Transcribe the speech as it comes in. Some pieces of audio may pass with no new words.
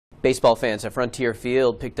Baseball fans at Frontier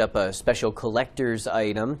Field picked up a special collector's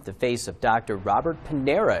item. The face of Dr. Robert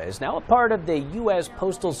Panara is now a part of the U.S.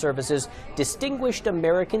 Postal Service's Distinguished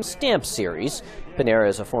American Stamp Series. Panara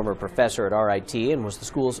is a former professor at RIT and was the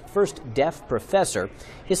school's first deaf professor.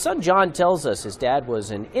 His son John tells us his dad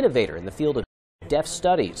was an innovator in the field of deaf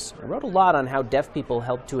studies and wrote a lot on how deaf people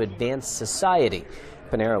help to advance society.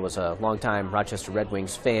 Panara was a longtime Rochester Red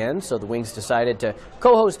Wings fan, so the Wings decided to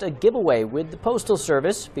co-host a giveaway with the Postal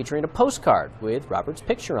Service featuring a postcard with Robert's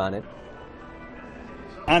picture on it.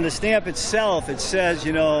 On the stamp itself, it says,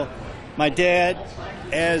 you know, my dad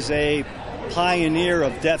as a pioneer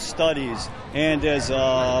of deaf studies and as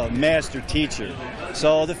a master teacher.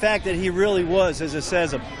 So the fact that he really was, as it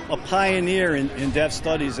says, a pioneer in deaf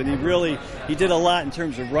studies, and he did a lot in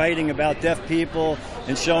terms of writing about deaf people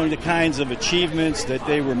and showing the kinds of achievements that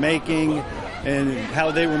they were making and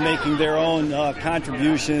how they were making their own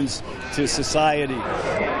contributions to society.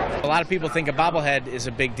 A lot of people think a bobblehead is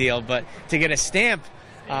a big deal, but to get a stamp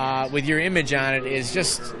with your image on it is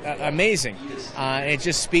just amazing. It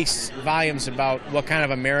just speaks volumes about what kind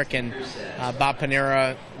of American Bob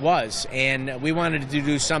Panara was, and we wanted to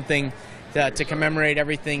do something to commemorate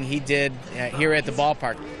everything he did here at the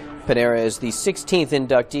ballpark. Panara is the 16th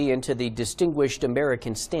inductee into the Distinguished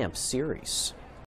American Stamp Series.